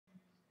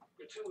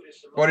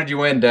What did you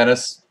win,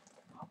 Dennis?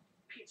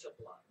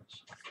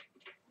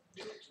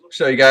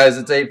 Show you guys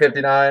it's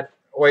 8:59.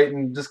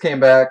 Waiting, just came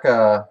back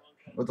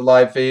with the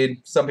live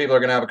feed. Some people are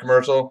going to have a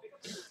commercial.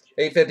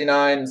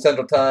 8:59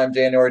 Central Time,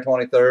 January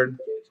 23rd.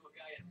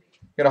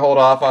 Going to hold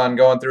off on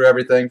going through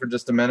everything for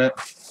just a minute.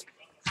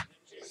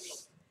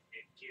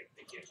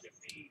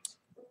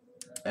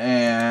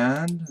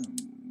 And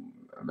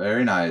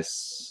very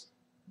nice.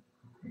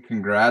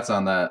 Congrats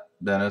on that,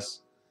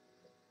 Dennis.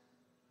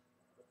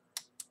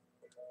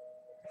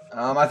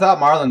 I thought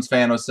Marlins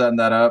fan was setting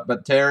that up,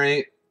 but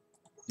Terry,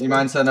 you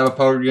mind setting up a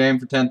poker game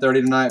for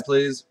 10:30 tonight,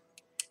 please?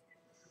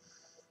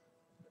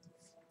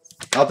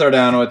 I'll throw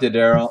down with you,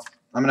 Daryl.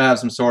 I'm gonna have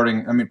some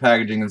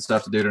packaging and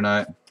stuff to do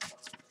tonight.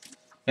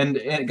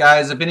 And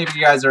guys, if any of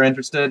you guys are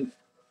interested,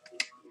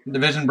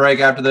 division break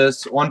after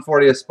this,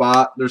 140th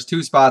spot. There's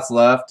 2 spots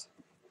left.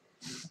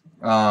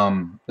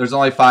 There's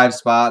only 5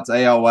 spots.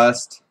 AL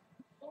West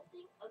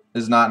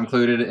is not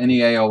included.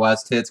 Any AL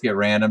West hits get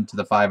random to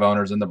the 5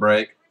 owners in the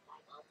break.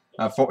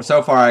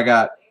 So far, I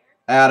got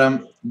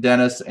Adam,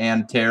 Dennis,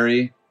 and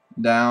Terry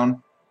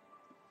down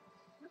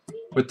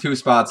with 2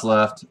 spots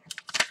left.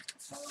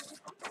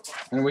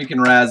 And we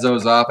can razz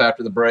those off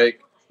after the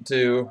break,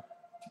 too.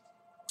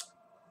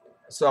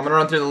 So I'm going to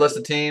run through the list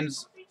of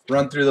teams,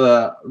 run through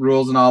the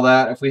rules and all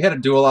that. If we hit a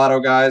dual auto,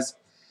 guys,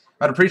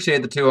 I'd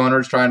appreciate the 2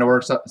 owners trying to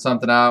work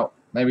something out.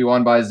 Maybe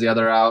one buys the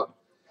other out.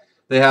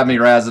 They have me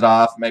razz it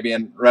off, maybe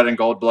in red and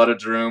gold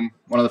blooded room,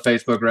 one of the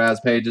Facebook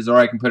razz pages, or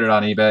I can put it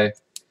on eBay,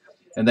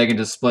 and they can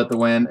just split the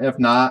win. If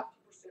not,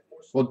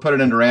 we'll put it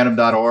into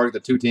random.org,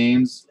 the 2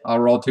 teams. I'll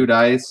roll 2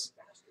 dice.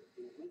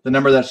 The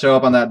number that show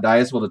up on that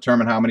dice will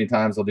determine how many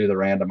times we'll do the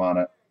random on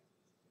it.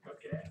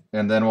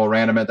 And then we'll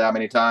random it that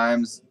many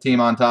times. Team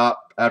on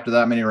top, after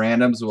that many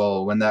randoms,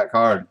 will win that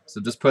card.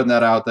 So just putting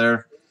that out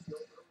there.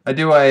 I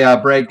do a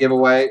break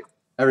giveaway.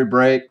 Every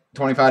break,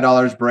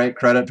 $25 break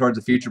credit towards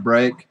a future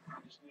break.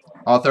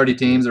 All 30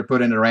 teams are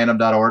put into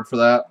random.org for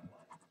that.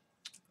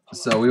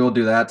 So we will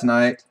do that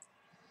tonight.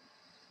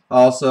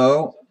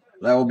 Also,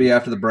 that will be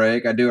after the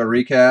break. I do a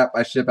recap.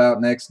 I ship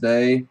out next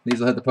day. These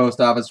will hit the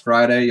post office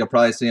Friday. You'll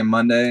probably see them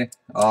Monday.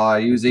 I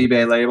use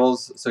eBay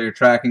labels, so your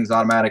tracking is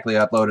automatically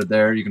uploaded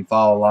there. You can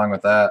follow along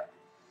with that.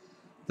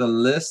 The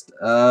list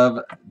of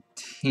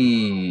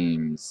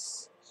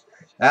teams.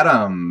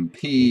 Adam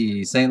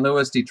P. St.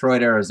 Louis,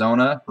 Detroit,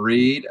 Arizona.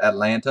 Reed,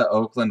 Atlanta,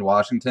 Oakland,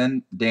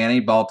 Washington. Danny,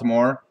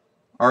 Baltimore.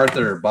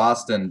 Arthur,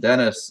 Boston.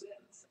 Dennis,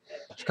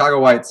 Chicago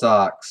White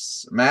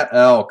Sox. Matt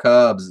L.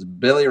 Cubs.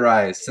 Billy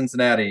Rice,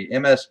 Cincinnati.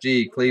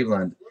 MSG,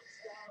 Cleveland.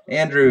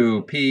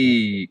 Andrew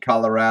P.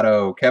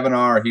 Colorado. Kevin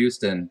R.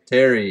 Houston.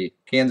 Terry,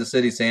 Kansas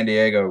City, San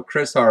Diego.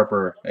 Chris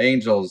Harper,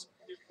 Angels.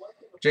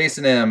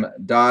 Jason M.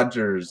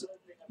 Dodgers.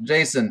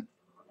 Jason,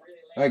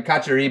 I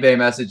caught your eBay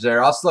message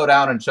there. I'll slow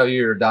down and show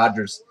you your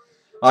Dodgers,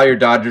 all your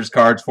Dodgers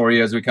cards for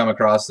you as we come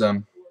across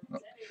them.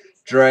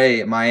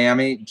 Dre,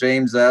 Miami.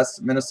 James S.,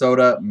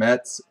 Minnesota.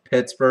 Mets,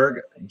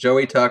 Pittsburgh.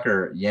 Joey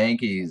Tucker,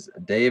 Yankees.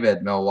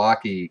 David,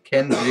 Milwaukee.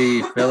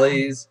 Kenji,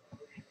 Phillies.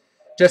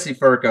 Jesse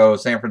Furco,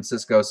 San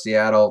Francisco,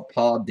 Seattle.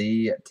 Paul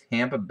D.,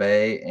 Tampa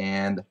Bay,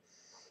 and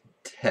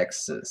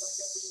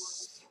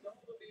Texas.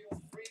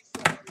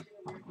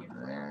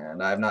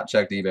 And I have not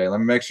checked eBay. Let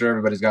me make sure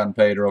everybody's gotten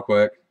paid real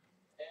quick.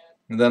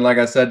 And then, like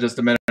I said just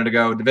a minute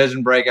ago,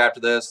 division break after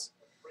this.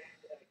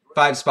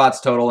 5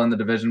 spots total in the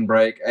division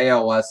break.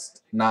 AL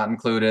West not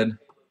included.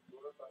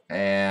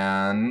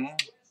 And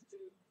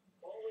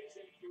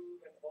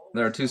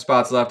there are 2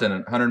 spots left in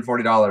it.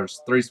 $140.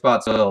 3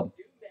 spots filled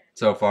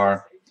so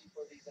far.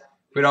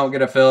 If we don't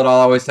get it filled, I'll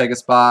always take a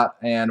spot,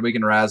 and we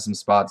can razz some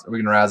spots. We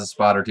can razz a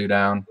spot or 2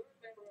 down.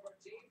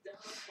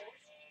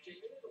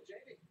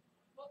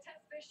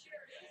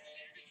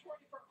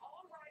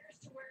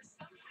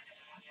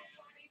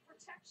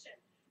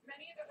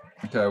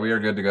 Okay, we are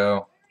good to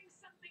go.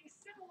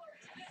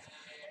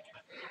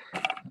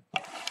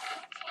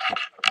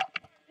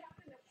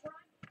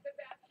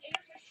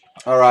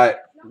 All right,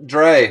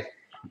 Dre,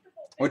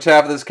 which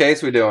half of this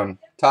case we doing?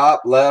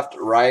 Top, left,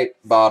 right,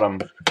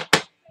 bottom?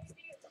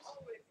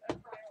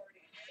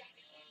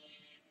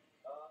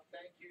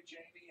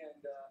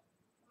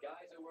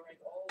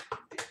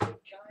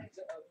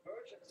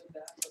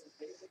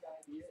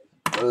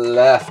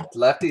 Left,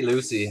 lefty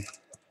loosey.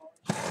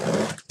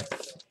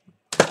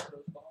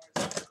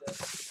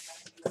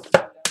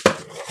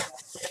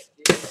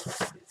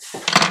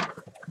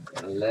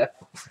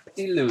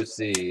 Lefty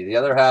loosey. The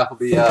other half will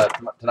be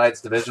tonight's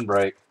division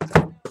break.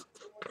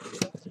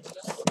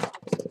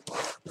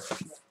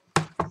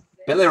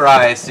 Billy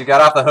Rice, you got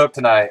off the hook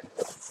tonight.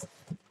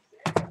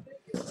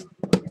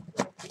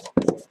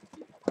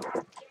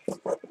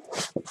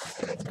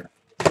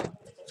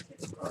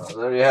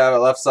 There you have it,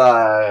 left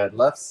side.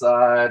 Left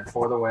side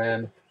for the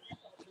win.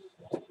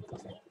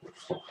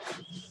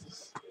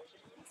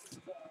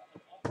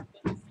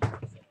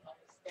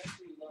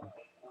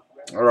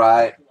 All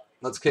right,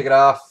 let's kick it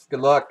off. Good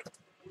luck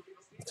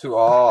to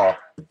all.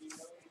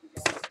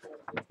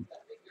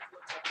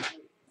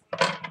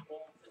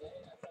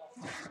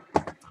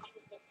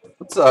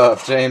 What's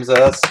up, James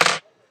S?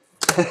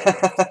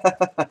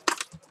 I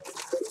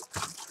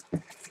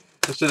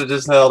should have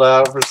just held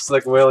out for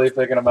Slick Willie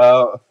picking him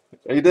out.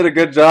 He did a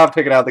good job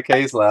picking out the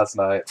case last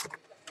night.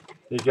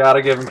 You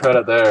gotta give him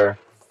credit there.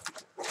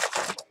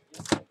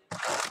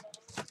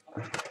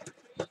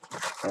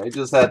 He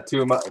just had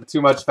too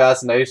much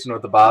fascination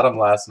with the bottom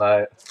last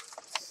night.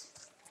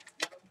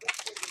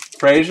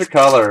 Praise your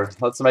color.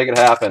 Let's make it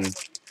happen.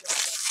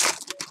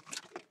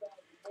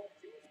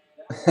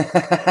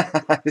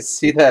 I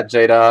see that,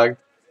 J-Dog.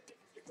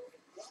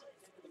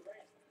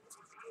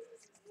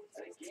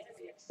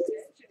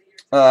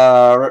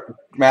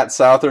 Matt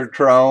Southard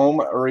Chrome,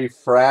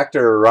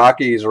 Refractor,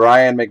 Rockies,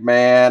 Ryan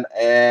McMahon,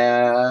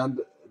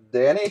 and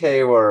Danny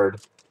Hayward.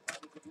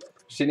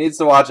 She needs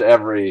to watch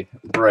every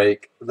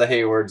break the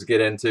Haywards get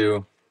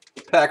into.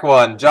 Pack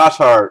 1, Josh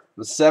Hart,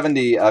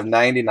 70 of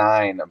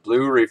 99,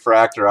 blue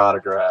refractor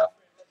autograph.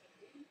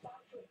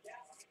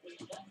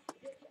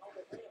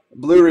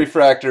 Blue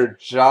refractor,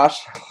 Josh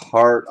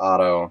Hart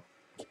auto.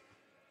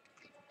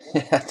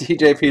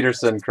 DJ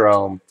Peterson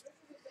Chrome.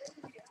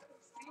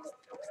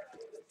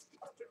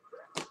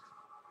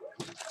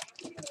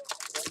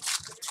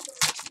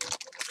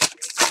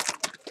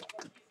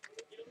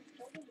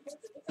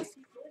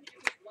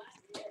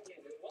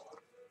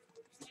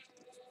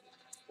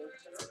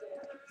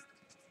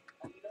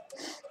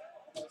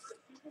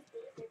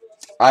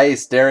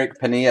 Ice, Derek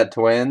Pania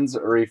Twins,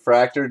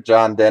 refractor,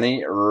 John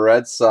Denny,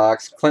 Red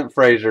Sox, Clint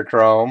Frazier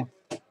Chrome.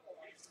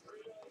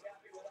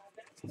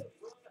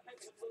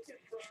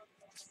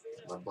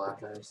 My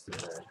black ice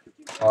today.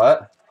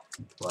 What?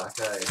 Black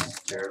ice,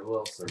 Jared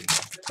Wilson.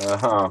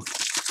 Oh,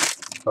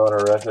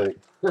 terrific.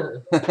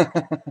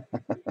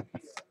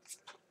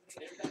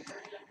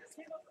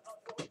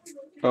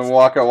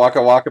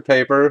 Waka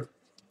paper.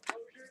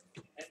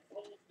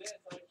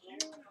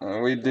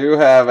 We do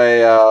have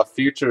a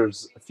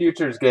futures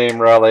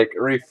game relic.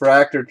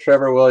 Refractor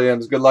Trevor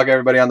Williams. Good luck,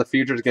 everybody, on the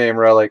futures game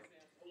relic.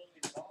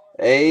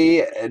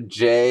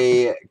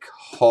 A.J.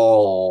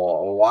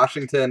 Cole,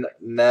 Washington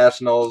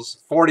Nationals,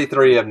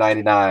 43 of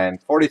 99.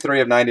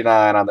 43 of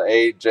 99 on the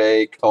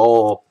A.J.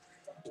 Cole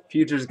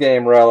futures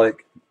game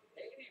relic.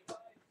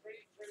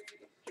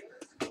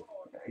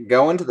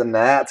 Going to the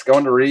Nats.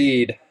 Going to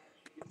Reed.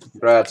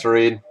 Congrats,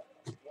 Reed.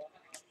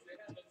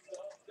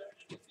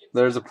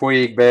 There's a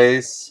Puig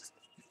base.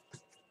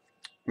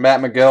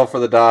 Matt McGill for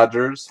the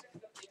Dodgers.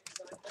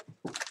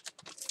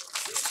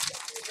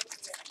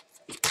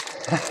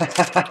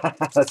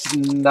 That's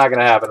not going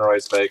to happen,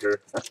 Royce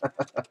Baker.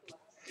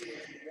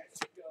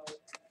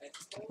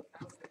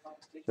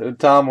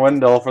 Tom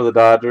Wendell for the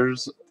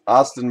Dodgers.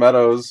 Austin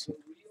Meadows.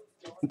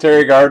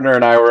 Terry Gardner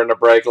and I were in a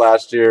break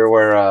last year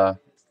where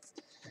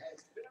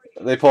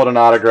they pulled an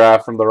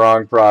autograph from the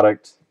wrong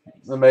product.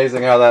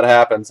 Amazing how that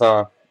happens,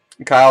 huh?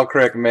 Kyle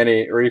Crick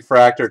mini.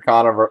 Refractor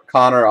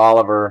Connor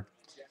Oliver.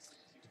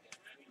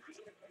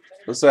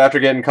 So after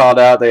getting called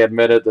out, they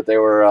admitted that they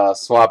were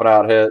swapping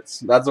out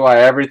hits. That's why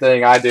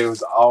everything I do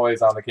is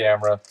always on the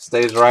camera.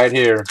 Stays right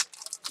here.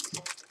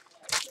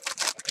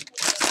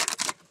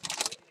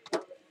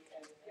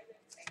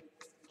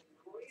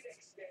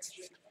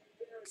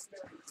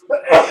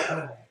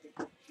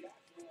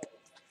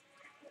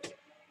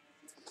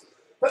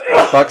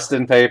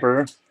 Buxton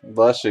paper.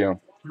 Bless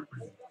you.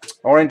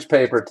 Orange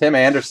paper. Tim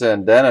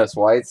Anderson. Dennis.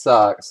 White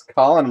Sox.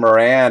 Colin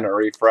Moran.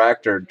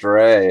 Refractor.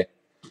 Dre.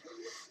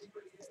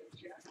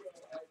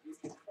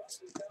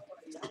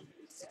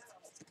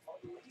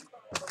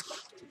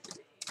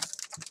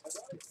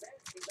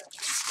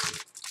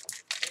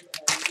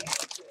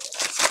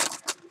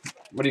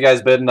 What are you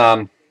guys bidding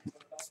on?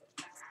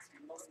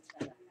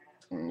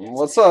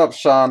 What's up,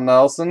 Sean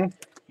Nelson?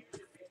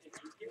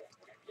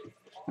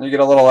 You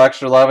get a little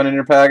extra 11 in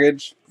your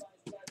package.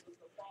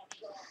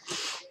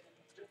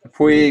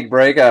 Puig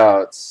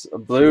breakouts.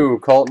 Blue,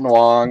 Colton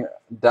Wong.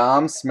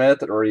 Dom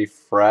Smith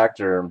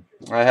refractor.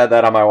 I had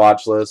that on my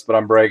watch list, but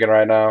I'm breaking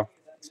right now.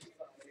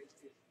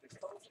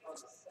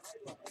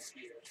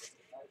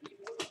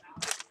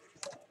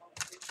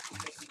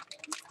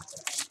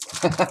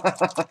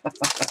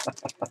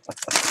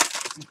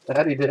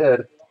 That he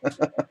did.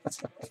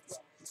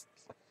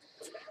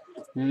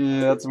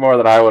 Yeah, that's more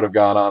than I would have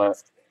gone on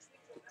it.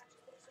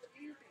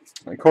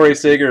 Corey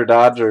Seager,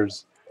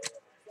 Dodgers.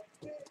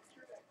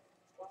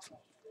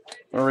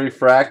 A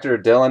refractor,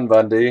 Dylan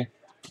Bundy.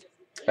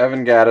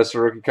 Evan Gattis,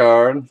 rookie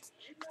card.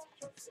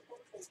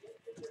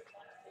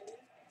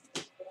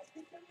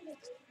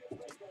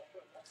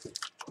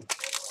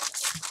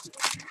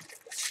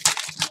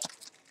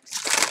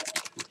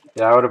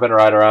 Yeah, I would have been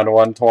right around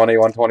 120,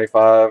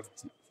 125.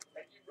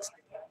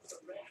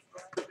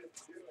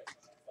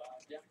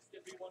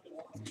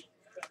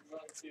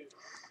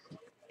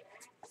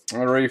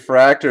 A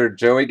refractor,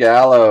 Joey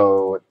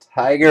Gallo.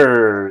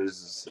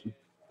 Tigers.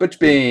 Butch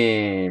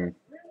Beam.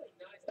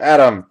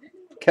 Adam.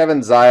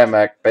 Kevin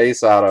Ziamek,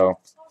 base auto.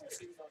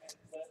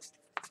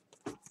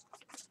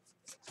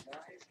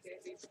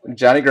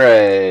 Johnny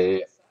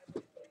Gray.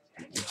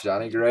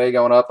 Johnny Gray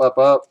going up, up,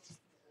 up.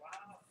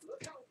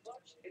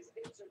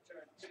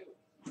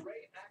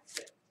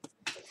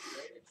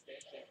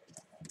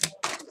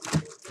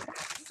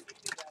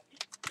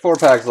 4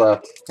 packs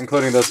left,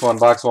 including this one,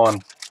 box 1.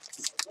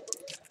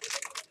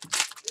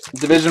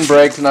 Division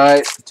break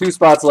tonight. 2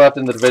 spots left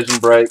in the division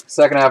break.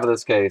 Second half of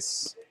this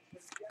case.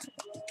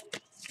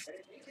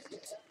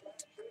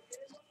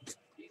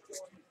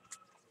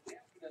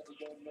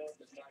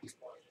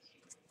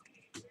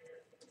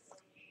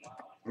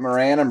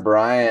 Moran and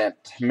Bryant.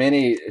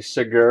 Mini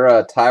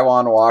Shigura.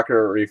 Taiwan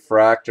Walker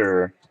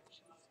Refractor.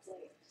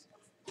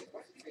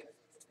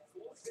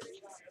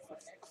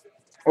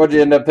 What'd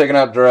you end up picking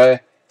up,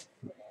 Dre?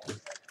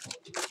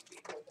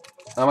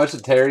 How much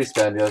did Terry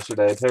spend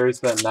yesterday? Terry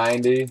spent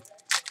 90.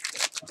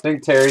 I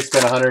think Terry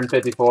spent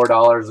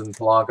 $154 in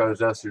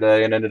Polanco's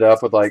yesterday and ended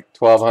up with like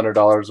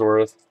 $1,200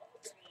 worth.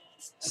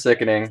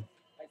 Sickening.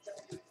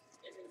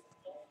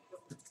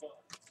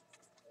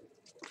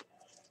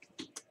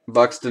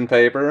 Buxton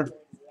paper.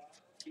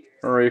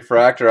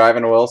 Refractor,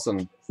 Ivan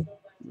Wilson.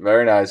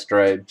 Very nice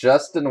trade.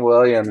 Justin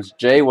Williams,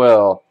 J.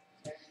 Will.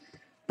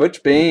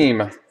 Butch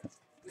Beam.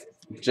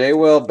 J.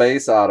 Will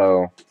base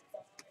auto.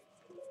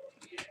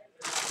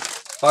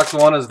 Box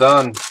 1 is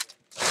done.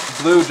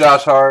 Blue,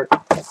 Josh Hart.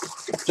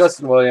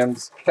 Justin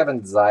Williams.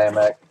 Kevin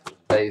Ziamek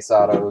base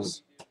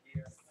autos.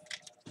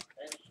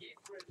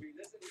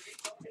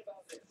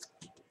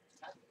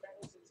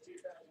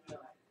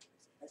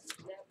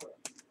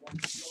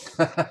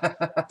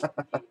 That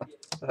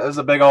was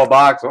a big old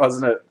box,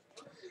 wasn't it?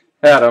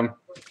 Adam.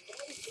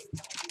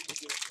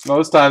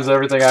 Most times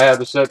everything I have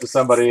to ship to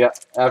somebody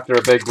after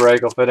a big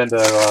break will fit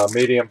into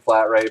medium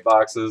flat rate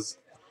boxes.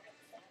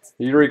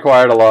 You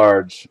required a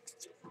large.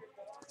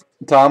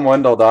 Tom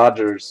Wendell,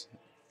 Dodgers.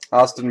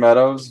 Austin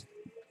Meadows.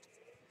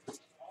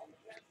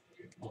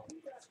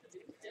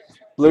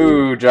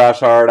 Blue,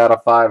 Josh Hart out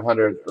of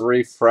 500.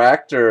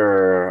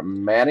 Refractor,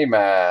 Manny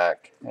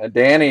Mac.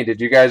 Danny, did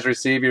you guys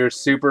receive your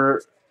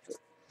super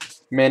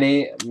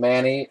mini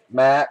Manny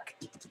Mac?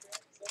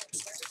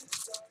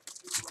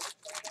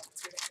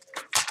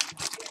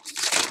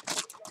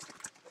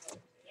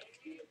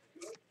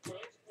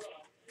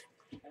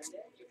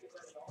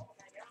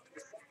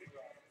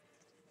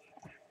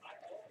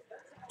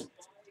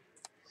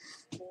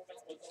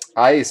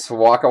 Ice,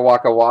 Waka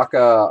Waka Waka,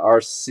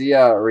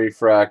 Arcia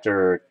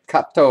Refractor,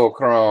 Kato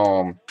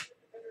Chrome.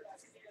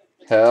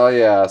 Hell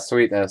yeah,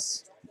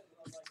 sweetness.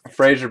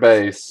 Frazier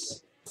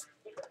base.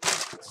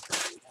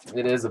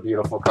 It is a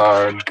beautiful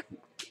card.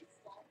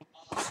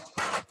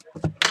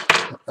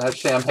 That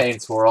champagne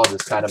swirl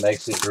just kind of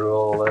makes you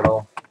drool a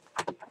little.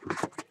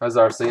 How's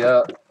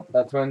Arcia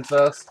at Twin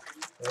Fest?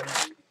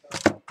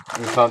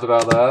 You pumped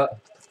about that?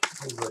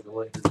 Seems like a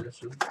late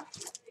edition.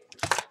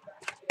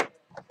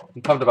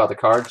 I'm pumped about the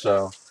card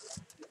show.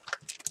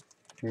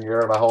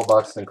 You're my whole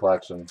Buxton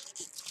collection.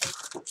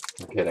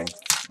 I'm kidding.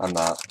 I'm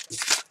not.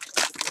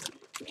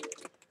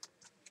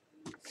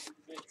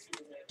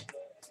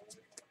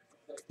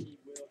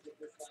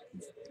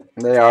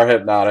 They are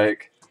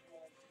hypnotic.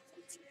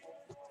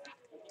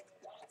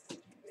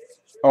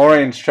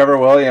 Orange, Trevor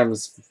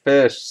Williams,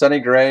 Fish, Sonny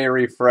Gray,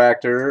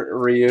 Refractor,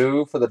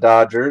 Ryu for the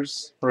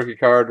Dodgers. Rookie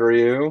card,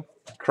 Ryu,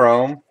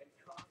 Chrome.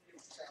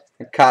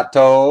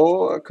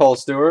 Kato, Cole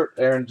Stewart,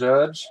 Aaron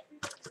Judge.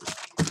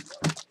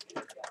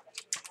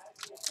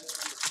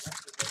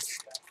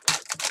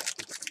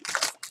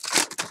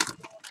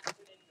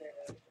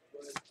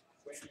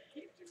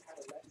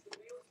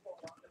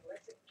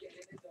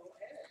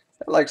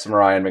 I like some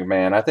Ryan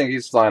McMahon. I think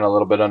he's flying a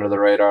little bit under the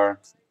radar.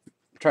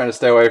 Trying to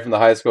stay away from the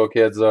high school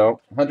kids, though.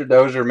 Hunter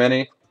Dozier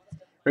Mini.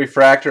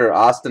 Refractor,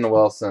 Austin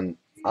Wilson.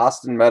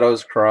 Austin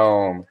Meadows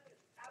Chrome.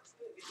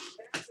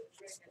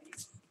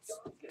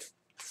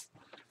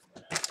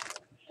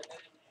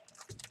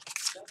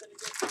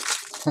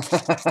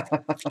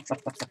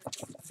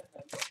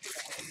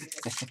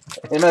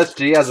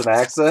 MSG has an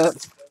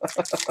accent?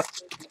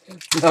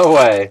 No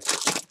way.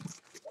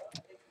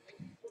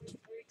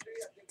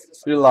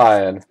 You're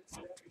lying.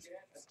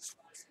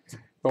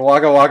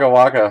 Waka Waka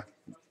Waka.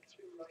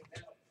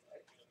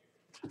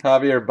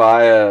 Javier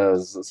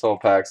Baez. This whole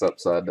pack's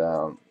upside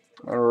down.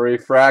 A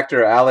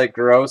Refractor, Alec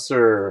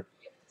Grosser.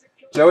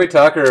 Joey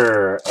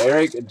Tucker.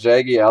 Eric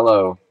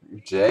Jagiello.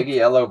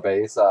 Jagiello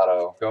base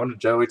auto. Going to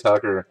Joey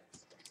Tucker.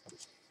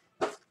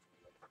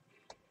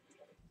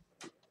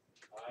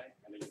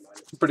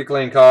 Pretty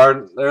clean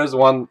card. There's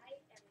one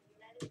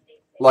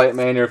light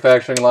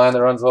manufacturing line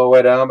that runs the whole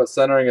way down, but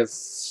centering is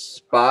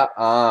spot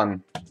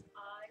on.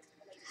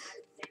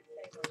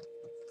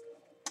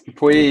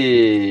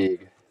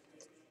 Puig.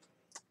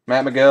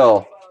 Matt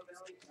McGill.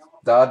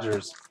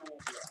 Dodgers.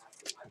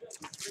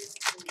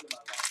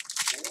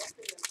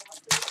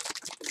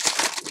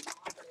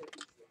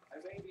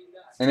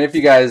 And if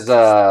you guys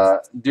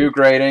do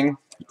grading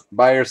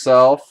by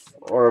yourself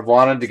or have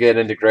wanted to get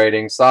into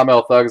grading,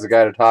 Sawmill Thug's the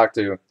guy to talk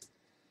to.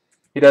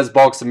 He does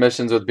bulk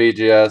submissions with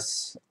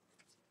BGS.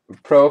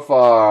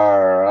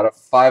 Profar out of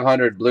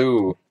 500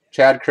 blue.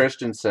 Chad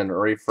Christensen,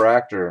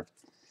 Refractor.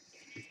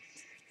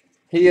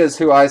 He is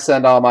who I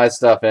send all my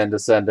stuff in to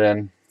send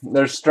in.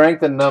 There's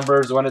strength in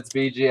numbers when it's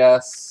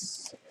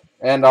BGS.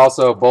 And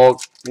also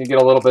bulk. You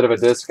get a little bit of a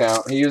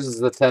discount. He uses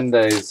the 10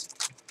 days.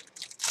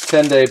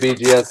 10-day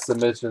BGS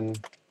submission,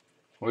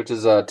 which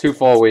is 2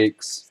 full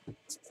weeks.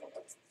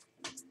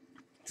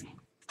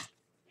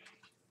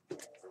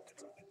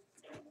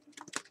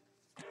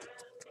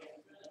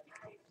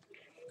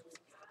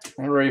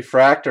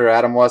 Refractor,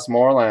 Adam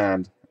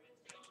Westmoreland.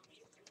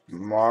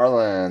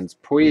 Marlins,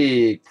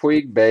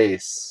 Puig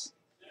base.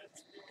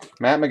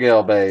 Matt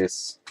McGill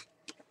base.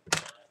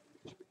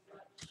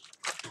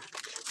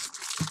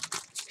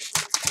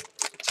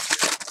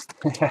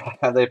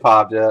 Have they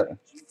popped yet?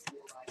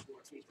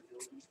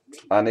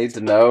 I need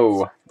to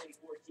know.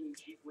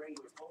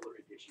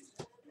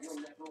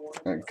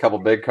 A couple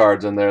big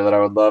cards in there that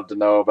I would love to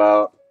know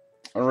about.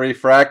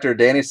 Refractor,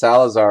 Danny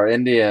Salazar,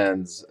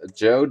 Indians.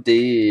 Joe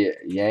D,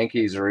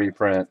 Yankees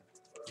reprint.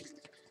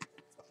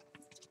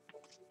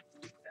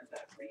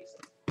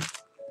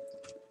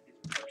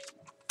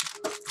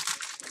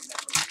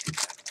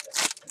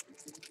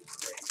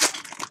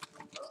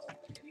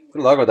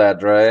 Good luck with that,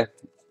 Dre.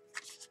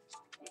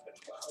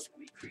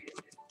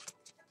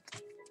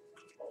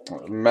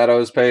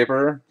 Meadows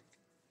paper.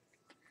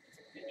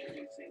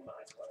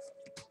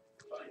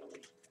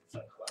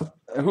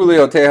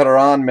 Julio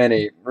Teheran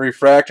mini.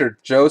 Refractor,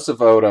 Joseph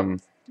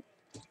Odom.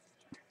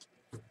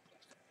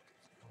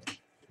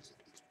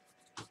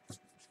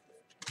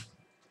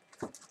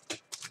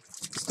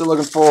 Still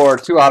looking for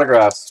 2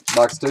 autographs.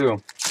 Box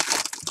 2.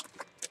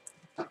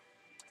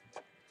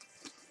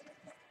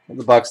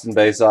 The Buxton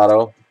base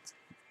auto.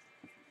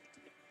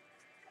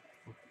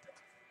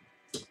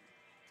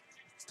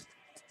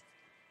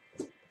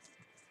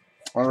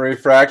 On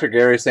refractor,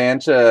 Gary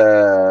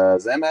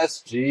Sanchez.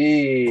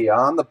 MSG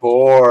on the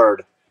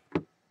board. I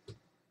have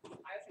so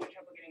much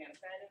trouble getting out of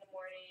bed in the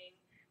morning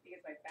because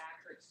my back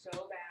hurts so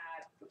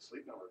bad. The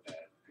Sleep Number bed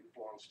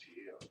conforms to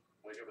you.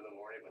 Wake up in the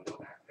morning with no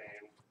back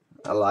pain.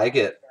 I like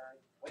it.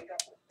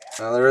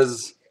 Now there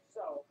is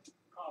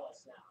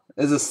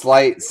a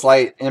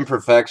slight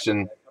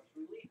imperfection.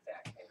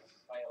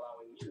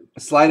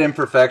 A slight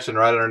imperfection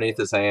right underneath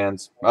his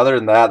hands. Other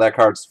than that, that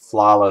card's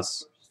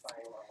flawless.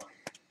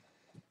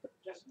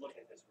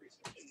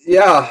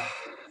 Yeah,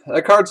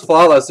 that card's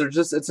flawless.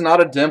 It's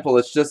not a dimple.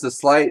 It's just a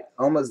slight,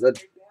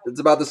 it's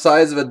about the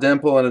size of a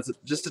dimple, and it's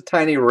just a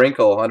tiny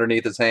wrinkle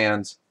underneath his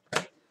hands.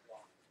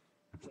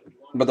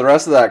 But the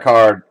rest of that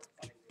card,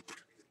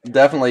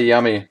 definitely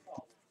yummy.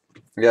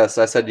 Yes,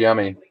 I said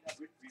yummy.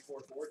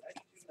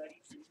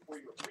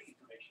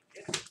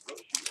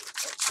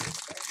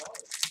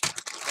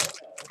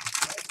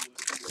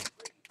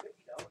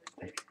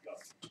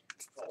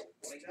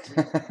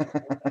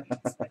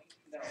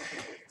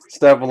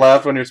 Step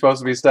left when you're supposed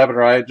to be stepping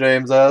right,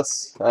 James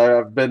S.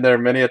 I've been there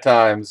many a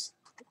times.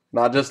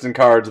 Not just in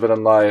cards, but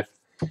in life.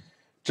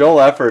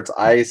 Joel Efforts,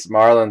 Ice,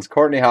 Marlins.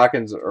 Courtney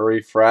Hawkins,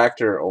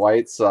 Refractor,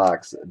 White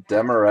Sox.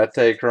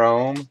 Demarete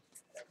Chrome.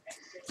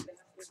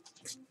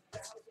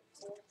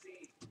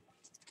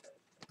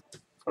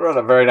 I wrote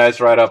a very nice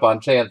write-up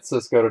on Chance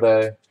Cisco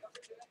today.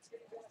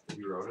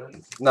 You wrote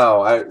it?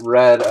 No, I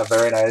read a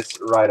very nice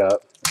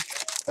write-up.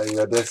 Are you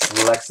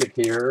dyslexic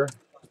here?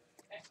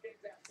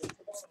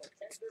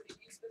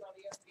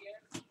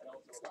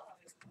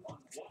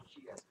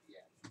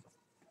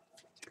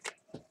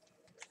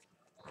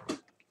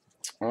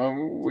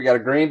 We got a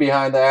green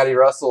behind the Addie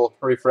Russell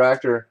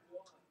refractor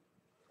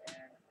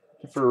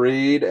for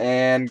Reed,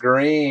 and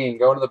green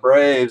going to the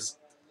Braves.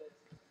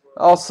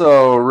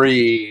 Also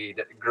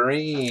Reed,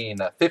 green,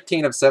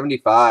 15 of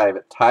 75.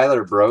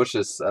 Tyler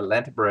Brocious,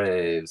 Atlanta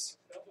Braves.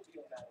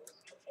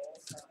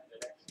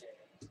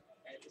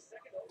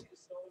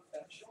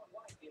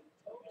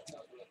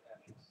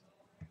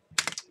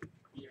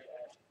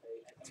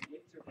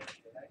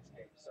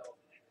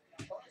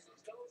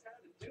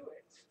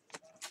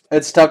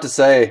 It's tough to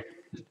say.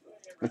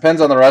 Depends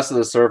on the rest of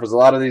the surface. A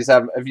lot of these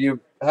have, if you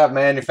have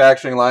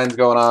manufacturing lines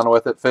going on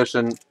with it,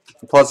 fishing,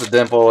 plus a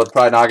dimple, it'd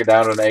probably knock it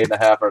down to an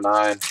 8.5 or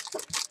 9.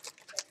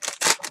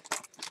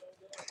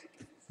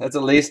 That's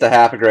at least a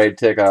half a grade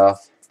tick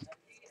off.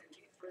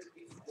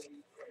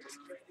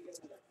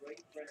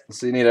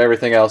 So you need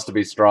everything else to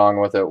be strong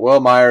with it. Will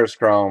Myers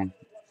Chrome.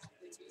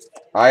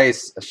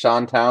 Ice,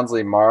 Sean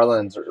Townsley,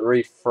 Marlins.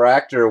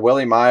 Refractor,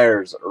 Willie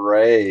Myers,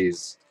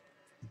 Rays.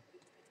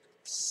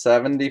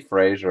 70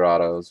 Frazier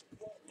autos.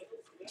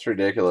 It's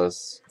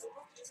ridiculous.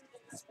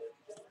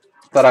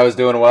 Thought I was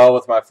doing well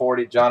with my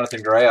 40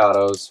 Jonathan Gray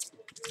autos.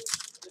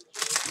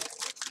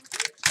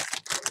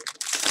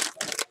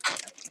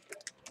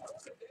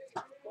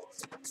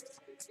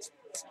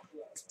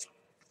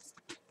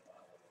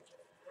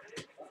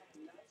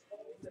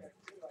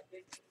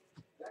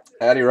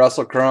 Addie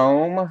Russell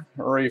Chrome,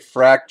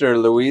 Refractor,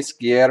 Luis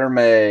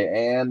Guillerme,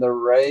 and the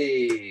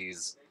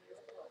Rays.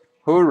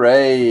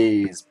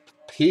 Hoorays!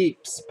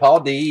 Peeps, Paul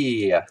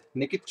D,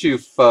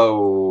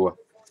 Nikachufo.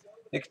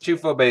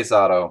 Nikachufo base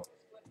auto.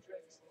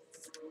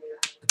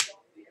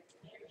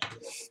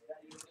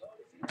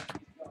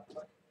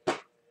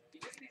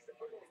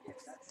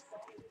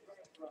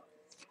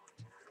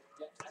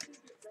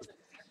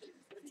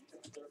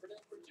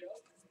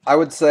 I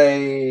would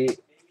say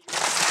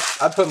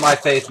I'd put my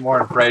faith more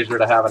in Frazier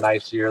to have a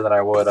nice year than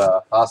I would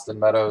Austin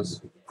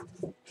Meadows.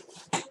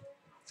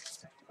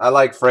 I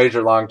like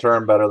Frazier long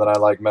term better than I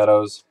like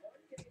Meadows.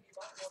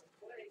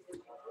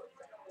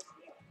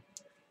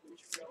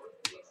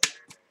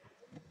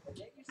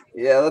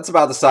 Yeah, that's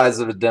about the size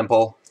of a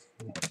dimple.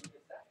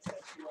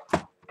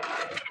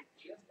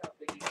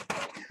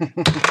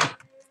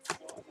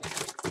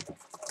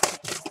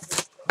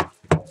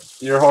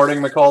 You're hoarding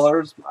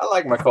McCullers? I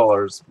like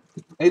McCullers.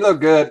 He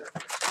looked good.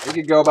 He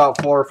could go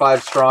about 4 or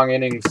 5 strong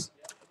innings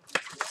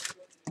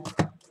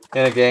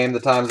in a game the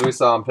times we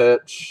saw him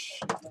pitch.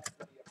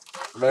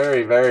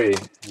 Very, very,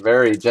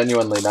 very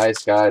genuinely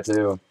nice guy,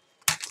 too.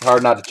 It's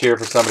hard not to cheer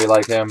for somebody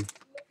like him.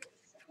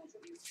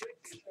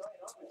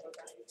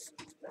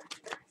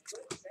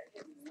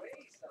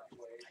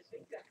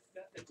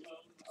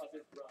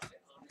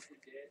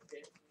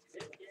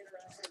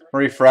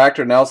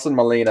 Refractor Nelson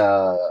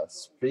Molina.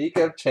 Speak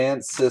of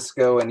Chance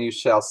Cisco and you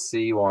shall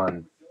see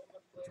one.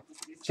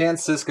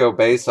 Chance Cisco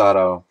base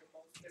auto.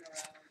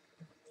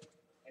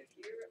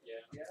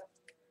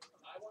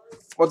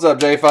 What's up,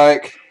 J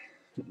Fike?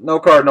 No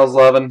Cardinals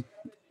loving.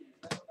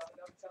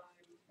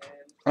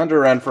 Under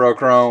Renfro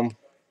Chrome.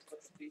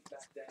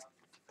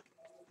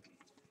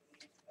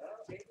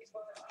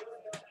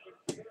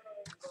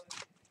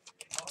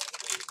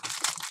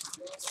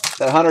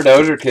 That Hunter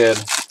Dozier kid.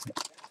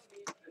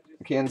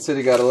 Kansas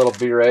City got a little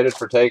berated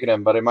for taking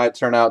him, but it might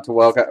turn out to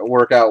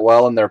work out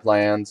well in their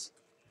plans.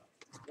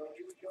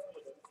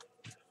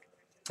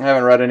 I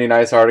haven't read any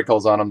nice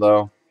articles on him,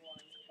 though.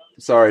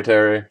 Sorry,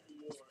 Terry.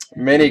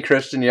 Mini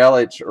Christian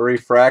Yelich,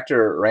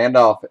 Refractor,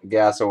 Randolph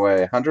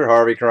Gasaway, Hunter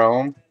Harvey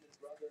Chrome.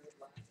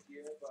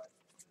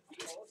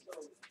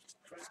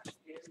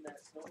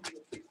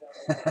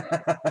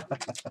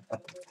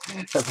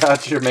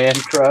 About your man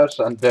crush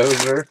on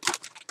Dozier.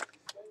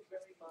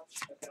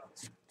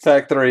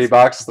 Pack 3,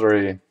 box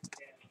 3.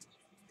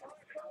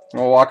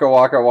 Oh,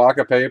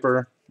 Waka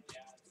paper.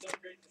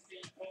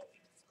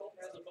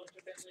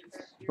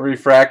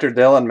 Refractor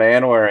Dylan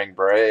Manwaring,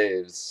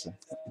 Braves.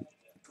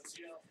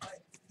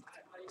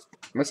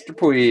 Mr.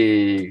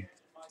 Puig.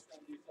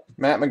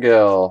 Matt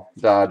McGill,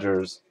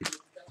 Dodgers.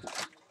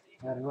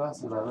 God, who else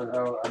is over?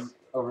 Oh, I'm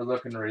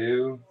overlooking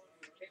Ryu.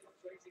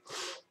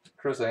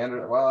 Chris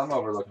Anderson. Well, I'm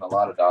overlooking a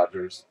lot of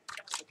Dodgers.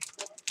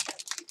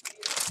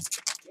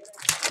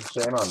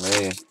 Shame on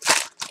me.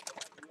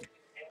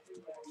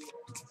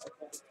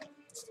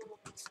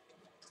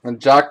 And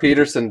Jock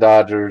Peterson,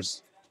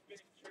 Dodgers.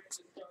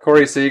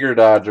 Corey Seager,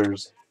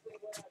 Dodgers.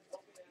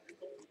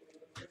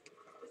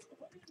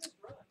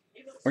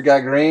 We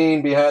got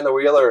Green behind the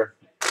Wheeler.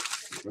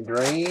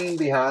 Green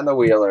behind the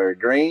Wheeler.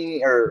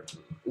 Green or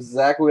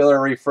Zach Wheeler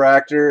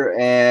refractor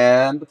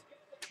and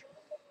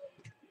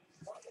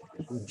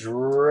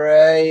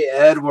Dre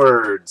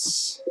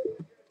Edwards.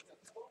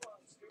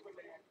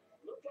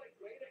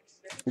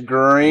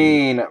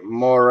 Green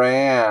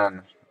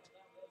Moran.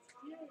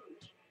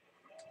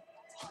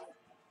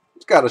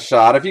 It's got a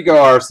shot. If you go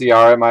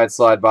RCR, it might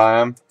slide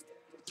by him.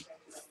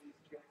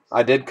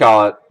 I did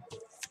call it.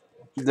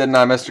 Didn't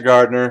I, Mr.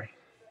 Gardner?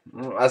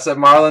 I said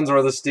Marlins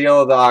were the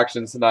steal of the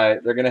auction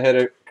tonight. They're going to hit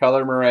a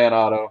color Moran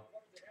auto.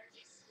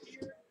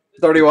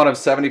 31 of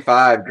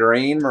 75.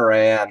 Green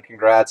Moran.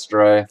 Congrats,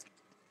 Dre.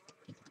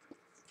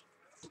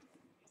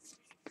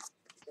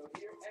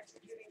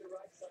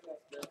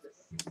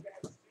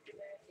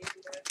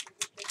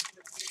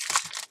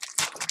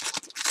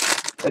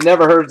 It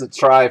never hurts to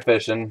try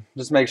fishing.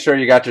 Just make sure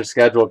you got your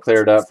schedule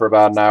cleared up for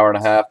about an hour and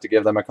a half to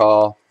give them a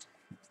call.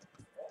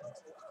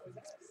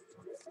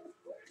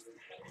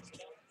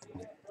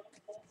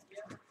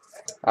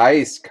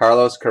 Ice,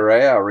 Carlos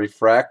Correa,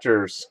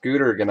 refractor,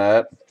 Scooter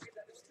Gannett.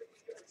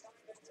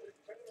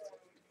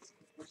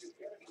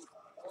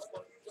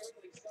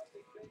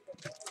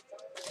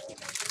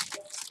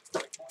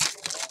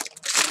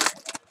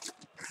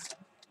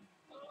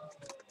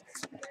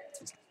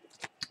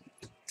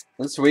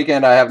 This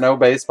weekend I have no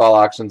baseball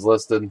auctions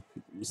listed.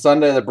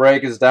 Sunday the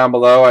break is down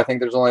below. I think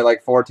there's only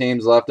like 4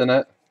 teams left in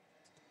it.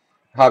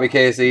 Hobby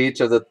case each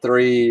of the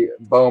 3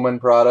 Bowman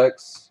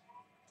products.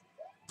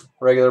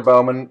 Regular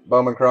Bowman,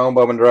 Bowman Chrome,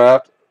 Bowman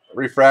Draft.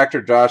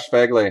 Refractor, Josh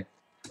Fegley.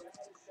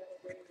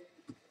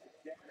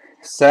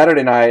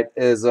 Saturday night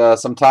is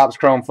some Topps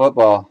Chrome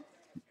football.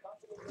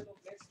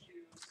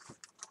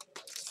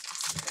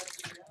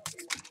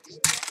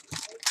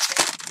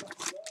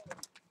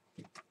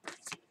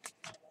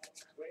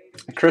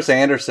 Chris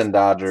Anderson,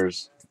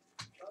 Dodgers.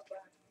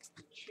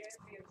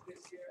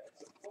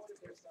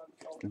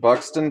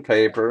 Buxton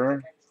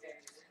paper.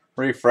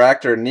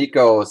 Refractor,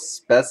 Nico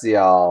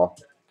Special.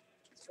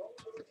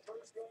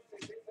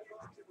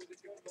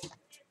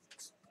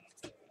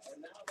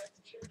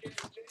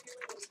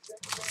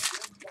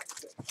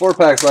 Four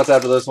packs left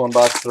after this one,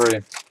 box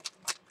 3.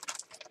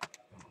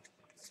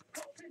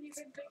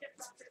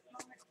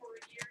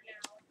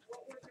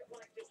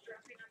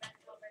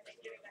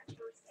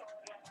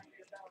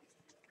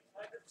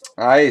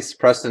 Ice,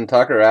 Preston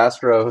Tucker,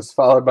 Astros,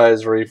 followed by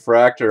his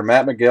refractor.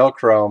 Matt McGill,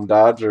 Chrome,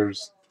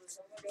 Dodgers.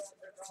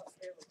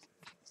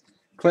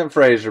 Clint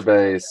Frazier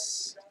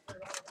base.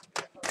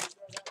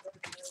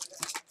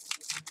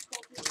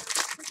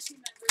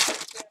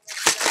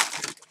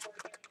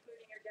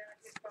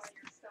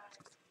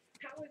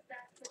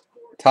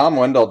 Tom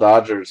Wendell,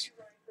 Dodgers.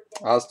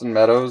 Austin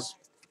Meadows.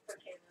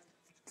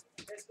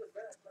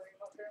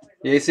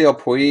 Yasiel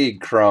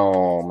Puig,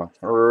 Chrome.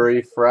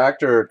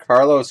 Refractor,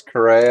 Carlos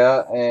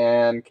Correa.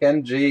 And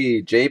Ken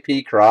G,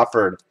 J.P.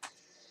 Crawford.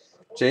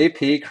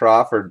 J.P.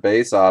 Crawford,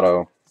 base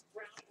auto.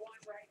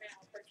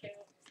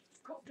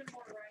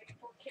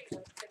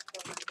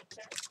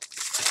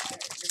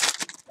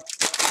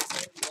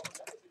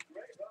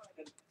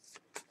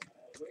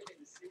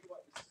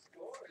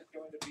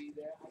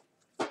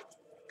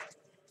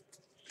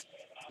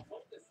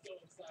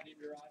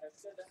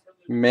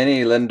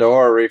 Mini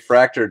Lindor,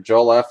 refractor,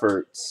 Joel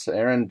Efforts,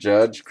 Aaron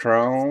Judge,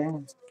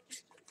 Chrome.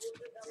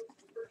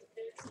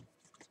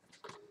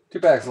 2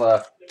 packs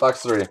left.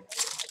 Box 3.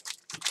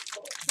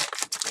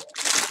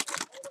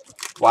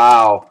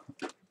 Wow.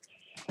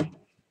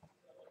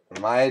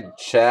 My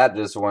chat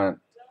just went.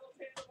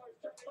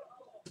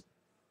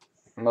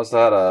 Must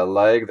have had a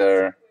leg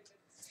there.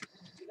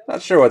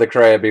 Not sure what the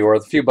Cray would be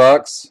worth. A few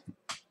bucks.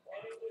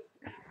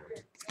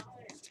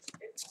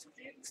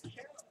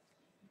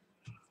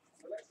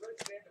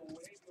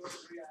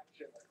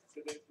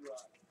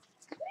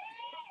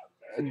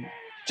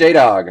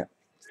 J-Dog.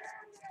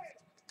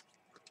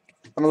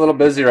 I'm a little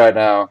busy right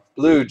now.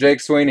 Blue,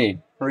 Jake Sweeney.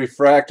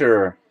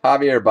 Refractor,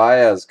 Javier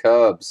Baez,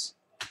 Cubs.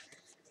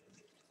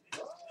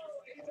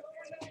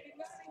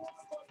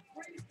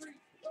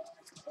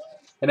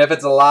 And if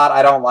it's a lot,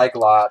 I don't like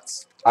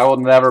lots. I will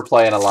never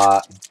play in a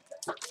lot.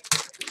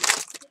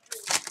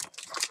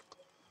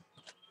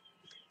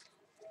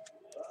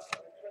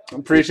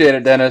 Appreciate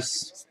it,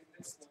 Dennis.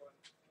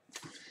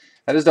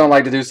 I just don't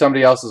like to do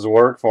somebody else's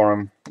work for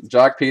him.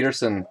 Jock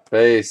Peterson,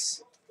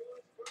 base.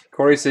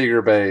 Corey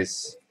Seager,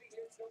 base.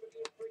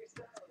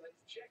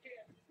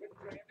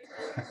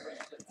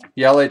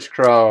 Yelich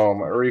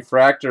Chrome.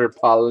 Refractor,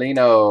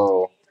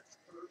 Paulino.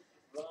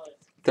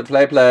 To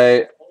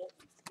play.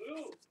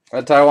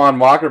 A Taiwan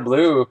Walker,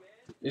 blue.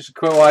 You should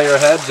quit while you're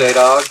ahead,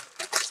 J-Dog.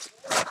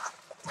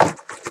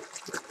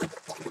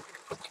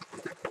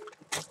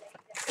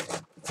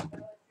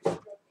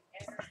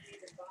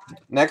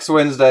 Next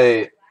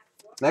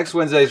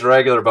Wednesday's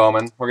regular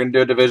Bowman. We're going to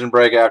do a division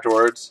break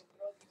afterwards.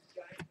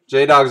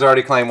 J-Dog's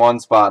already claimed 1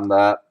 spot in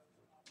that.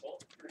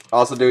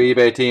 Also do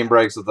eBay team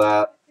breaks with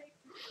that.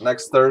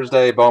 Next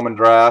Thursday, Bowman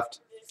draft.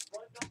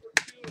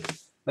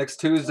 Next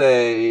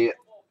Tuesday,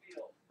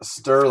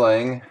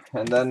 Sterling.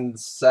 And then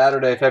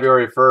Saturday,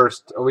 February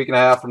 1st, a week and a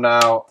half from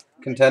now,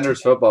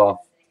 Contenders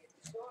football.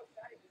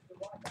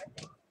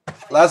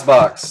 Last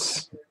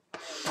box.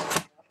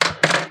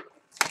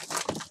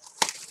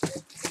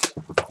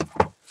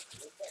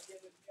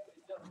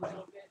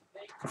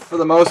 For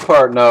the most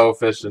part, no,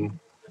 fishing.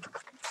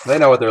 They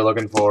know what they're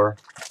looking for.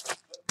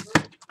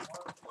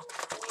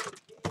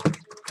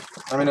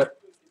 I mean,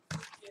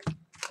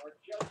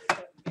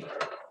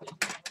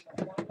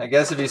 I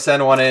guess if you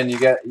send one in,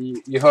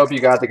 you hope you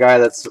got the guy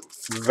that's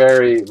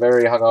very,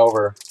 very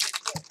hungover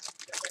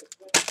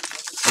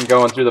and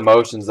going through the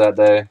motions that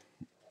day.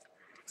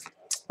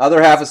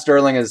 Other half of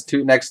Sterling is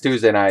next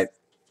Tuesday night,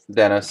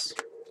 Dennis.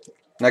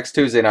 Next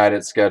Tuesday night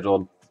it's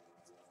scheduled.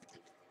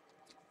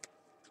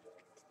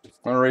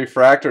 On a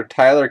refractor,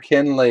 Tyler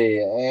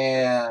Kinley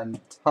and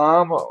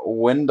Tom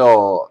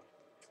Wendell.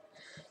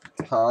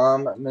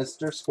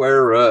 Mr.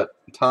 Square Root.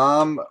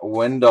 Tom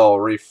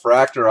Wendell,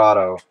 refractor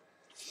auto.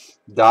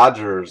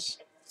 Dodgers.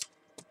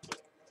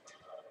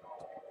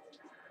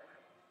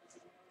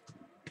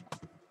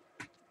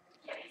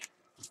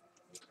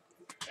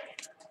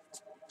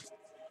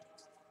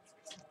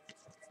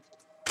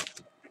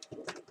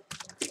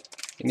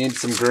 You need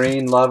some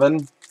green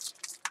lovin'.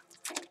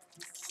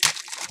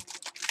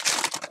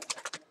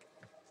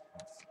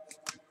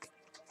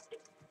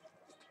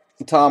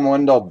 Tom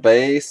Wendell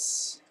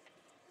base.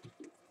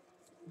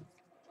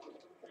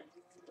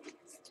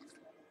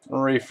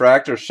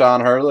 Refractor, Sean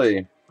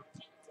Hurley.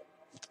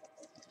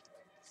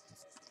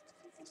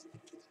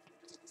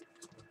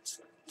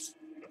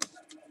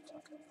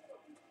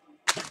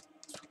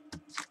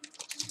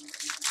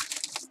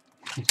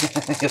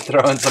 You're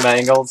throwing some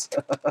angles.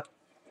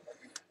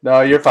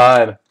 No, you're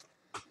fine.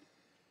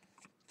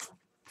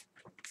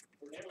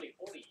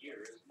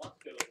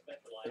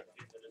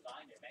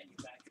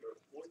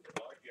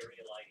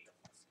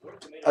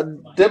 A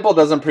dimple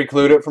doesn't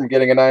preclude it from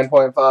getting a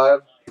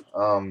 9.5.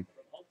 I'm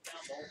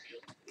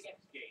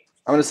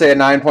going to say a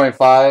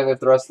 9.5. If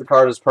the rest of the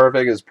card is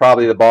perfect, is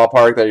probably the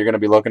ballpark that you're going to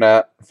be looking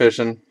at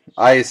fishing.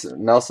 Ice,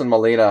 Nelson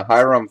Molina,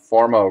 Hiram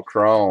Formo,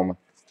 Chrome.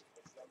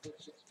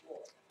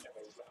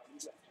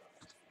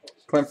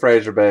 Clint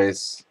Frazier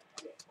base.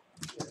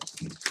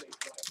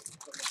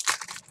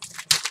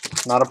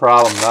 Not a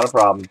problem, not a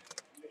problem.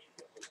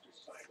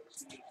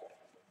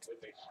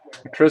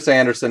 Chris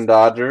Anderson,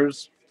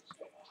 Dodgers.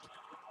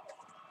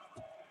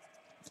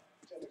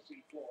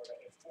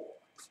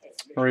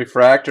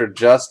 Refractor,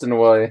 Justin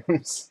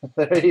Williams.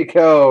 There you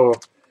go.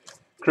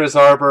 Chris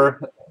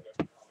Harper.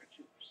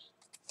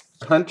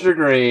 Hunter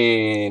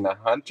Green.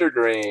 Hunter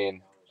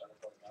Green.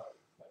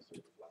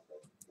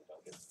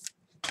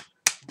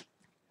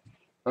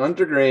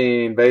 Hunter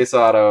Green, base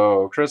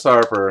auto. Chris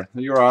Harper,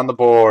 you are on the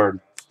board.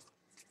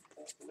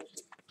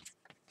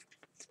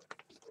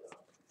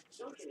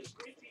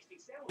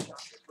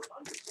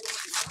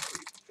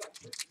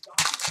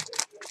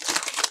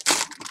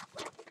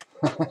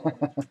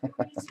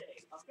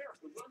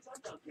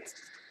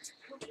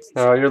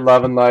 Oh, you're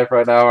loving life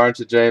right now, aren't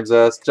you, James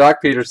S?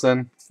 Jock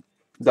Peterson,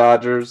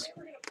 Dodgers.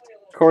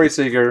 Corey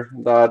Seager,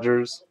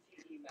 Dodgers.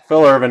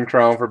 Phil Irvin,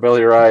 Chrome for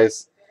Billy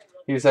Rice.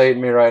 He's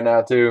hating me right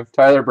now, too.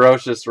 Tyler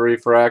Brocious,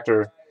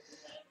 Refractor.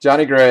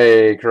 Johnny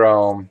Gray,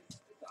 Chrome.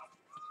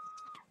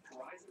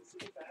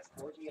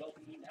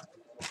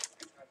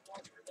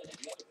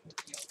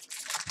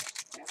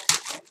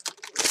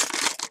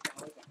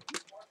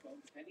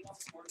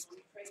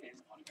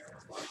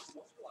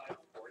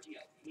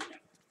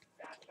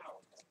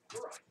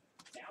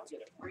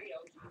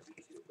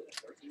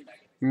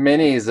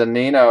 Mini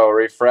Zanino,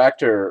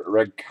 Refractor,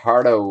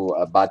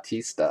 Ricardo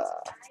Batista.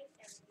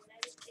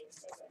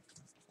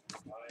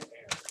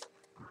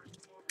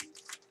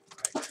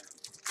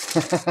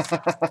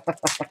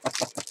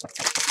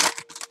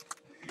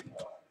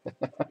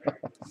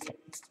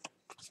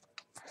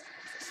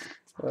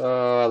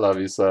 Oh, I love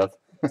you, Seth.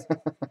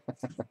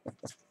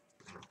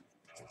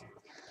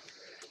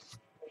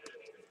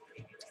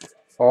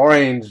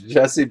 Orange,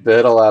 Jesse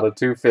Biddle out of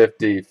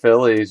 250.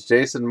 Phillies,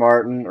 Jason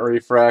Martin,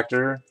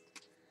 Refractor.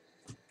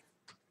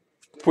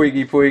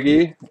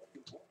 Puiggy,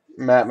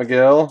 Matt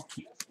McGill.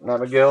 Matt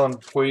McGill and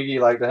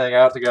Puiggy like to hang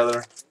out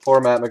together. Poor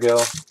Matt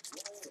McGill.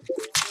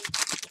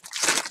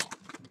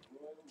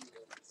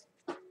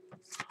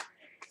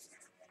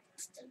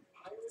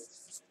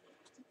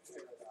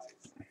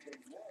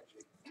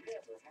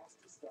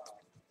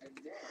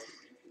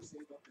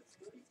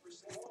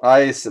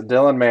 Ice,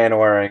 Dylan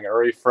Manwaring. A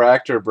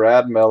Refractor,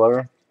 Brad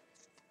Miller.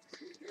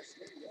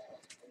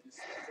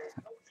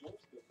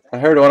 I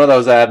heard one of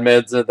those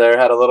admins in there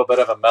had a little bit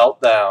of a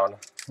meltdown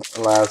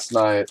last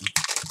night.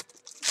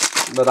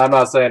 But I'm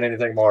not saying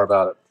anything more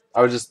about it.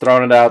 I was just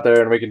throwing it out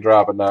there and we can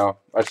drop it now.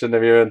 I shouldn't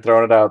have even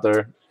thrown it out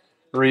there.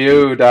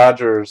 Ryu,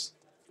 Dodgers.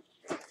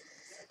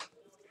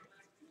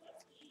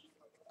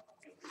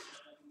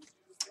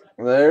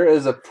 There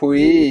is a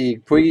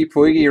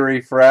Puiggy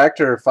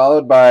Refractor,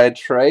 followed by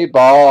Trey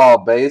Ball,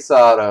 base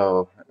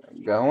auto.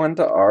 Going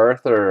to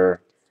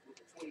Arthur.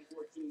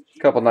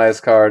 Couple nice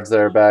cards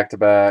there, back to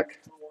back.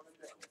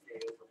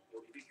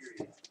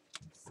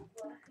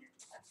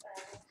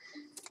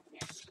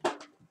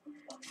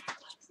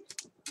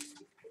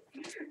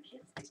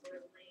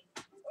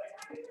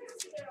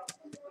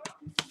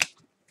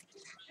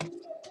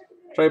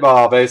 Trey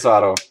Ball, base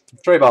auto.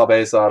 Trey Ball,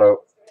 base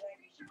auto.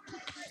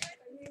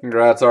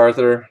 Congrats,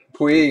 Arthur.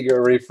 Puig,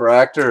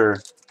 Refractor.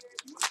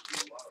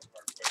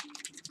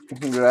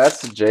 Congrats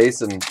to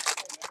Jason.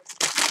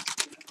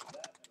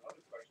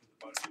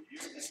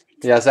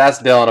 Yes,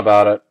 ask Dylan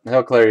about it.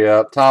 He'll clear you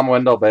up. Tom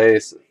Wendell,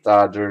 base,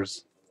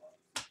 Dodgers.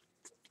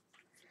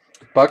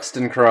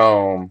 Buxton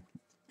Chrome.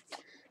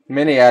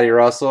 Mini Addy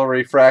Russell,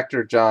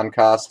 Refractor, John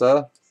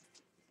Costa.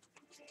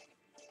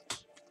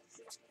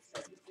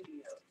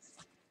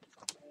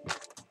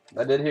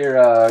 I did hear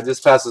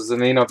just past the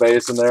Zanino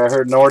base in there. I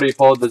heard Nordy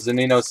pulled the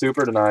Zanino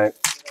Super tonight.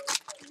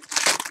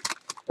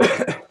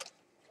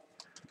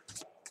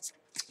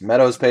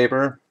 Meadows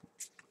paper.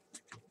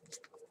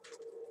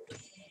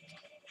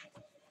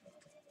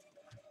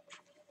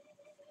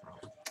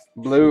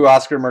 Blue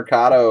Oscar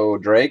Mercado,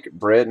 Drake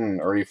Britton,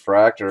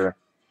 Refractor.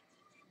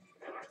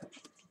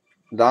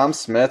 Dom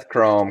Smith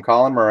Chrome,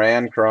 Colin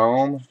Moran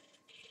Chrome.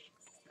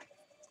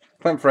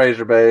 Clint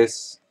Frazier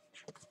base.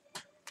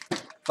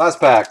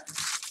 Last pack.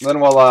 Then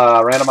we'll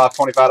random off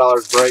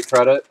 $25 break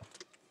credit.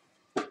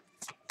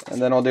 And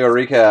then we'll do a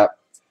recap.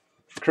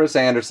 Chris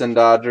Anderson,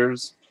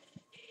 Dodgers.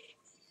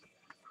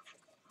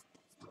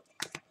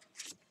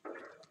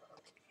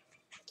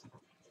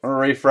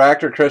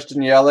 Refractor,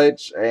 Christian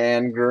Yelich.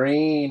 And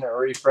green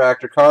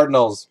Refractor,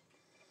 Cardinals.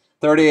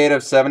 38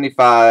 of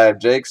 75.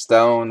 Jake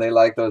Stone. They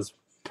like those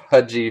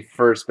pudgy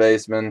first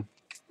basemen.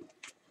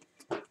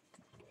 I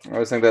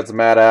always think that's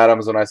Matt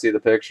Adams when I see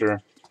the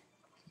picture.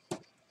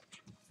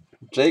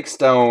 Jake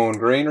Stone,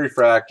 green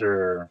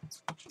refractor,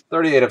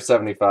 38 of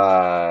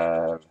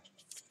 75.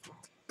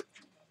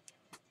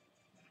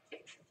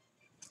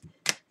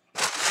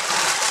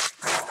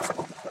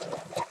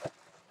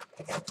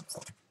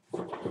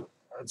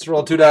 Let's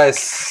roll 2 dice.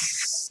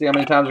 See how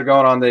many times we're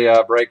going on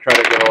the break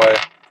credit giveaway.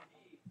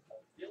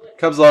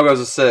 Cubs logo is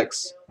a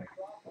 6.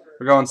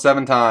 We're going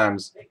 7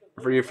 times.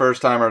 For you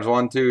first timers,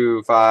 1,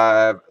 2,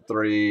 5,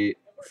 3,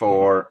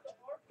 4.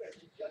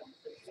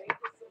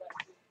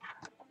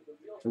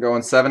 I'm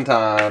going 7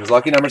 times.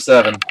 Lucky number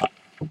 7.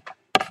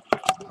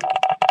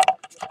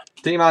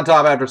 Team on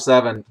top after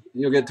 7.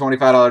 You'll get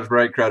 $25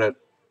 break credit.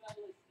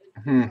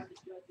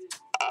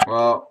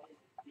 Well,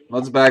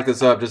 let's back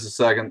this up just a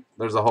second.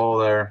 There's a hole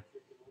there.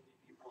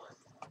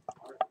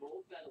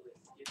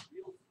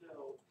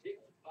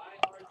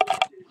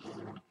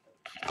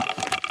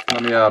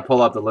 Let me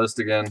pull up the list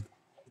again.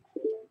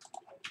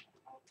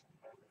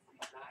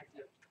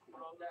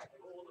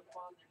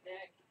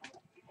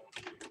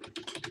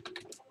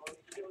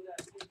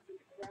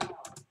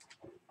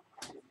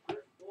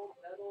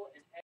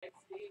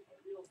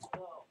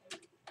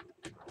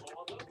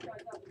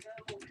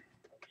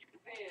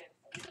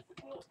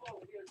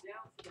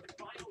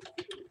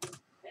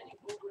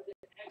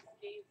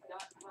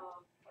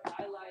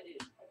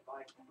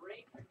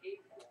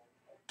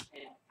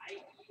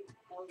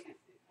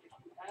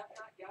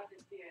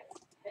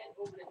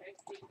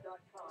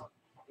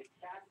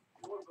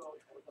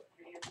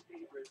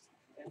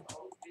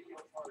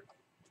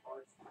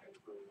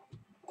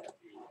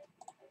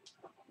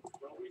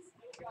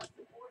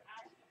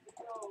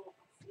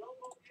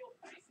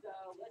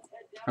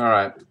 All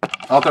right.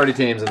 All 30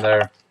 teams in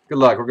there. Good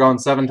luck. We're going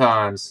 7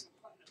 times.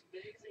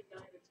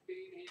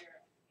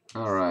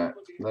 All right.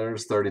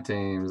 There's 30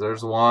 teams.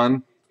 There's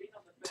 1,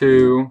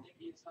 2,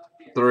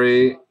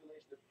 3,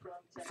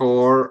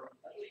 4,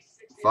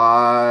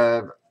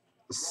 5,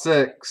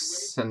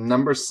 6, and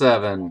number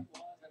 7.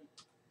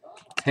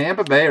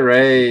 Tampa Bay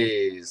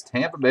Rays.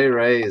 Tampa Bay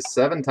Rays.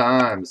 7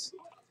 times.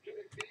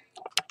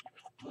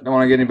 I don't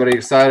want to get anybody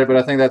excited, but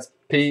I think that's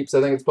Peeps.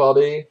 I think it's Paul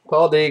D.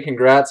 Paul D,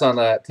 congrats on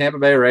that. Tampa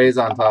Bay Rays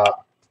on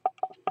top.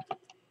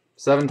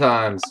 7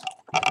 times.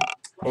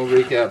 We'll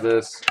recap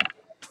this.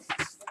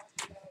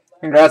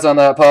 Congrats on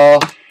that, Paul.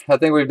 I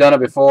think we've done it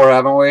before,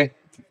 haven't we?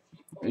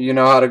 You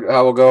know how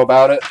we'll go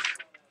about it?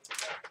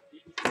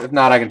 If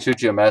not, I can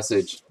shoot you a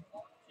message.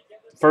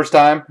 First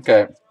time?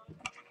 Okay.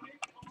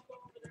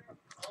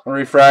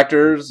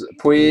 Refractors,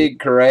 Puig,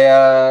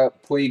 Correa,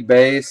 Puig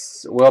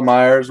base, Will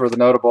Myers were the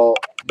notable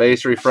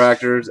base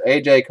refractors.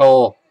 AJ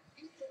Cole,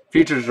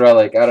 Futures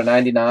Relic out of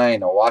 99,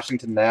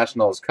 Washington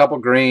Nationals. Couple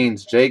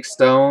greens, Jake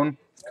Stone,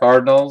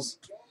 Cardinals.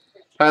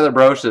 Tyler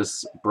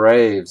Brocious,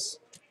 Braves.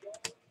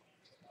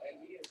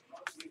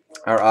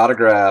 Our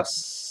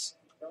autographs,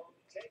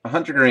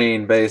 Hunter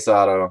Green base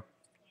auto.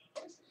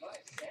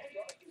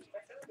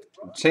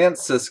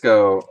 Chance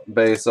Cisco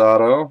base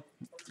auto.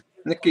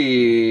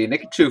 Nicky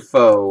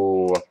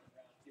Chufo,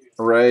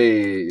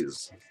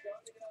 Rays.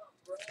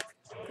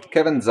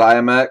 Kevin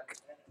Zymek,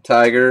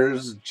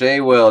 Tigers. J.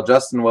 Will,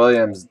 Justin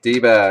Williams,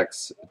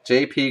 D-backs.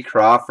 J.P.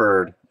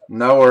 Crawford,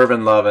 no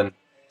Irvin Lovin.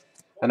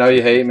 I know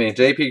you hate me.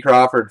 J.P.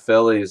 Crawford,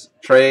 Phillies.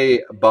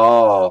 Trey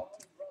Ball,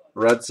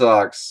 Red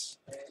Sox.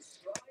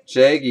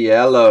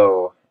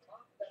 Jagiello,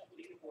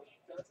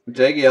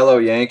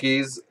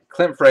 Yankees.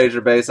 Clint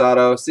Frazier, base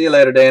auto. See you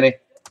later, Danny.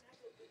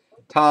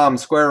 Tom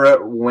Square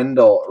Root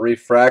Wendell,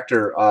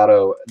 refractor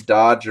auto,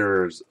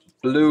 Dodgers.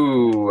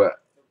 Blue,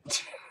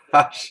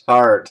 Josh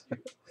Hart,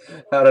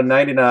 out of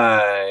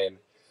 99.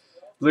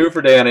 Blue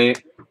for Danny.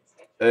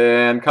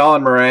 And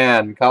Colin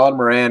Moran,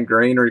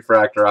 green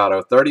refractor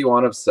auto,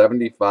 31 of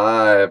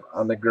 75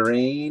 on the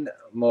Green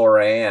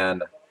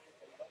Moran.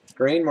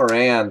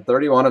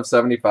 31 of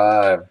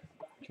 75.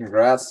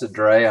 Congrats to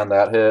Dre on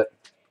that hit.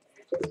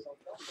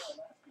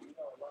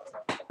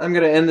 I'm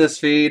going to end this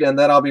feed, and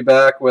then I'll be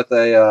back with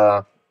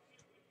a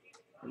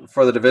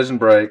for the division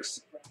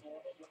breaks.